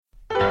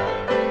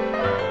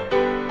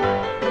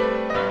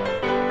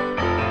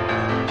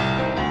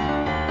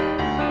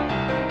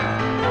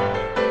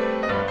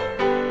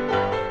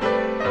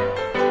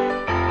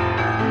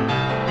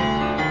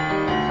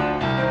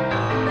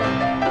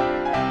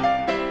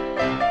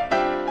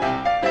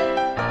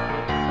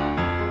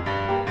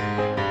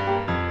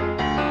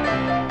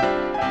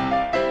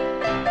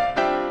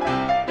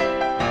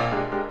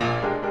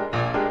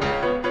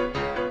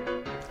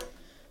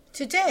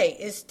Today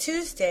is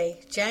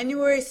Tuesday,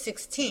 January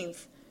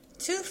 16th,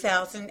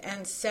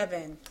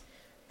 2007,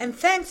 and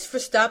thanks for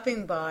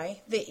stopping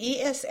by the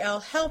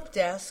ESL Help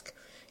Desk,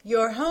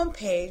 your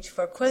homepage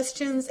for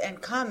questions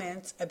and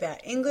comments about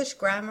English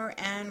grammar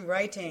and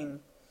writing.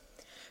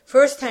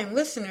 First-time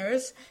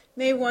listeners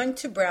may want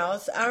to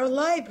browse our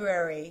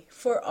library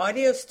for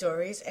audio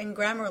stories and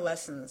grammar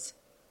lessons.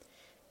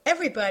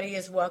 Everybody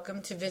is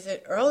welcome to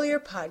visit earlier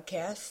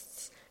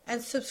podcasts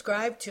and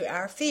subscribe to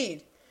our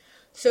feed.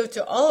 So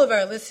to all of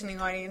our listening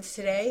audience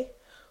today,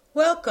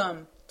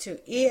 welcome to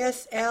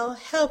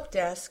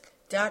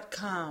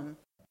eslhelpdesk.com.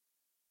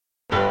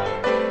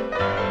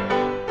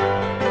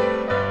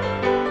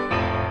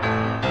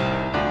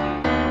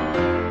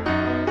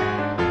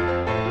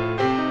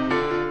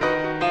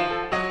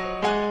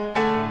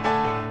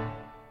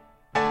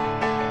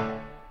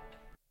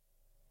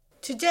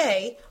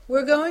 Today,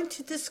 we're going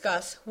to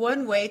discuss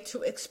one way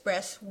to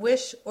express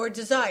wish or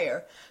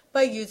desire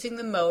by using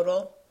the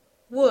modal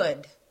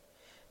would.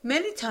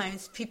 Many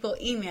times people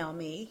email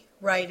me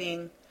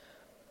writing,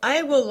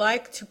 "I will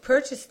like to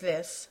purchase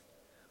this,"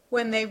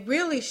 when they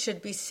really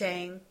should be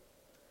saying,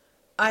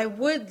 "I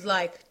would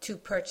like to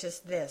purchase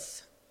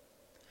this."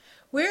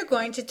 We're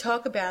going to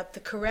talk about the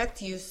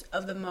correct use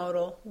of the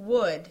modal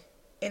would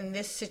in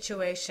this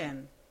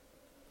situation.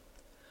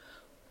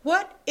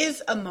 What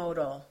is a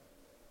modal?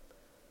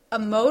 A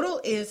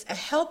modal is a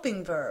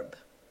helping verb.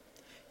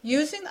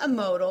 Using a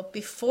modal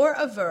before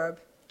a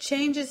verb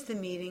changes the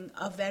meaning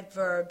of that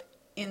verb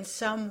in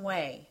some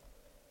way.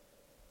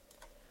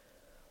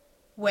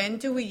 When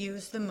do we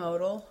use the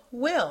modal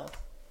will?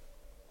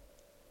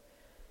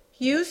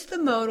 Use the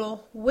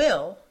modal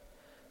will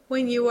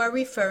when you are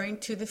referring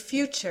to the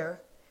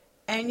future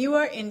and you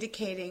are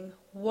indicating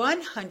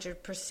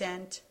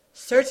 100%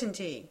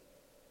 certainty.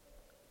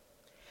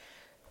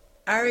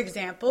 Our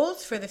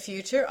examples for the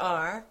future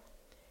are,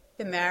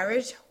 the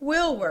marriage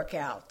will work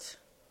out,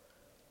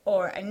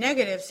 or a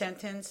negative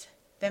sentence,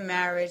 the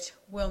marriage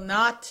will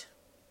not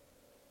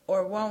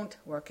or won't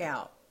work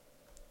out.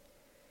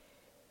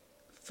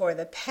 For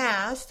the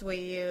past, we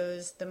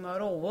use the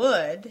modal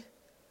would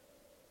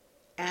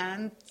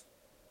and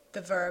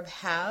the verb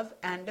have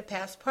and the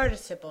past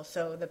participle.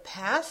 So the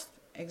past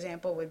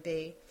example would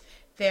be,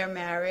 their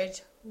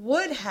marriage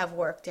would have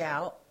worked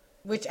out,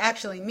 which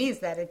actually means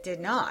that it did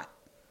not.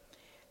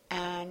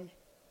 And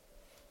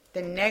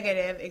the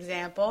negative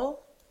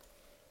example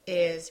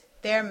is,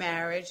 their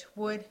marriage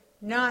would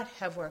not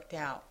have worked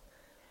out.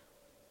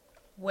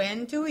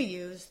 When do we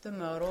use the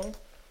modal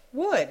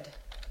would?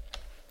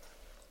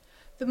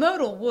 The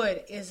modal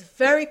would is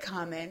very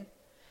common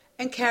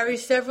and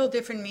carries several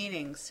different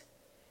meanings.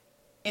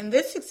 In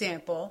this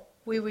example,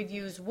 we would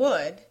use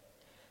would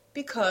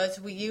because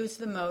we use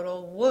the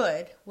modal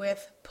would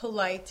with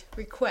polite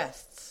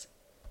requests.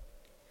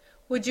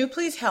 Would you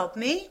please help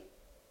me?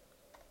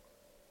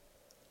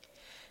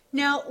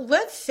 Now,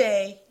 let's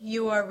say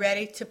you are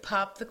ready to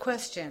pop the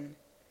question.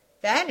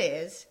 That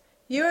is,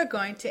 you are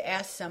going to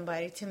ask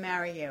somebody to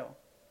marry you.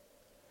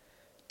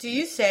 Do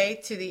you say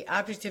to the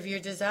object of your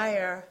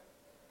desire,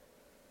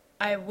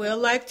 "I will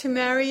like to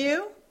marry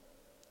you"?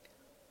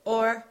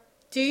 Or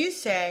do you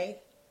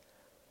say,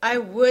 "I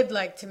would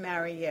like to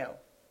marry you"?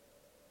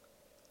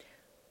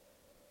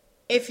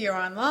 If you're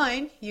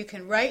online, you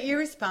can write your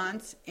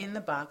response in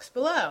the box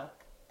below.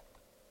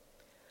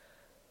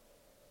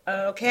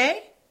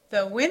 Okay,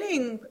 the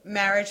winning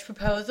marriage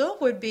proposal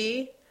would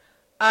be,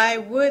 "I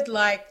would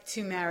like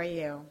to marry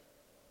you."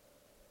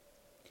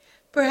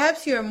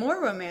 Perhaps you are more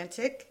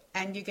romantic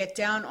and you get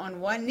down on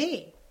one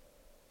knee.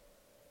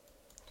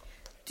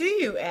 Do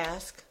you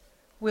ask,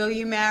 "Will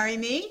you marry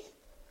me?"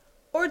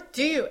 Or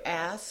do you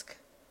ask,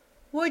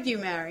 "Would you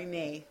marry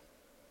me?"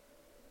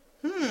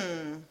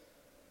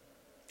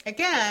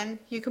 Again,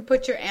 you can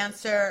put your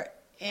answer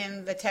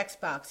in the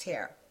text box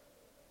here.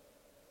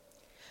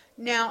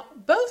 Now,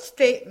 both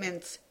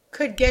statements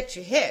could get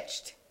you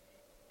hitched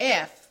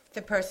if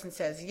the person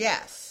says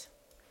yes.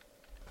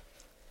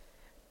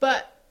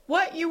 But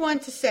what you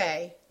want to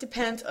say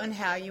depends on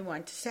how you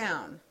want to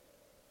sound.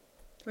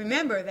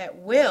 Remember that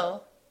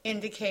will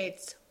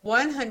indicates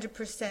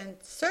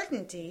 100%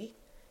 certainty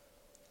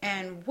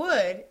and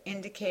would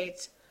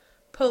indicates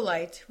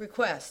polite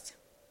request.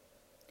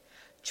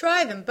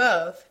 Try them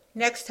both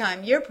next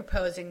time you're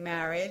proposing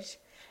marriage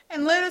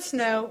and let us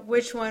know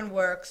which one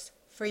works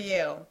for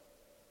you.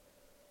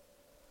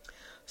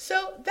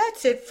 So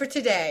that's it for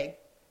today.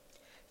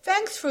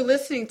 Thanks for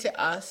listening to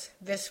us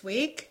this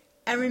week.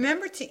 And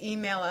remember to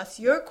email us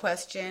your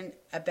question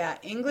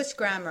about English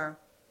grammar.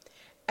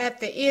 At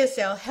the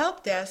ESL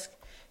Help Desk,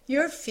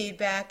 your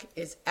feedback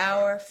is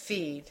our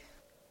feed.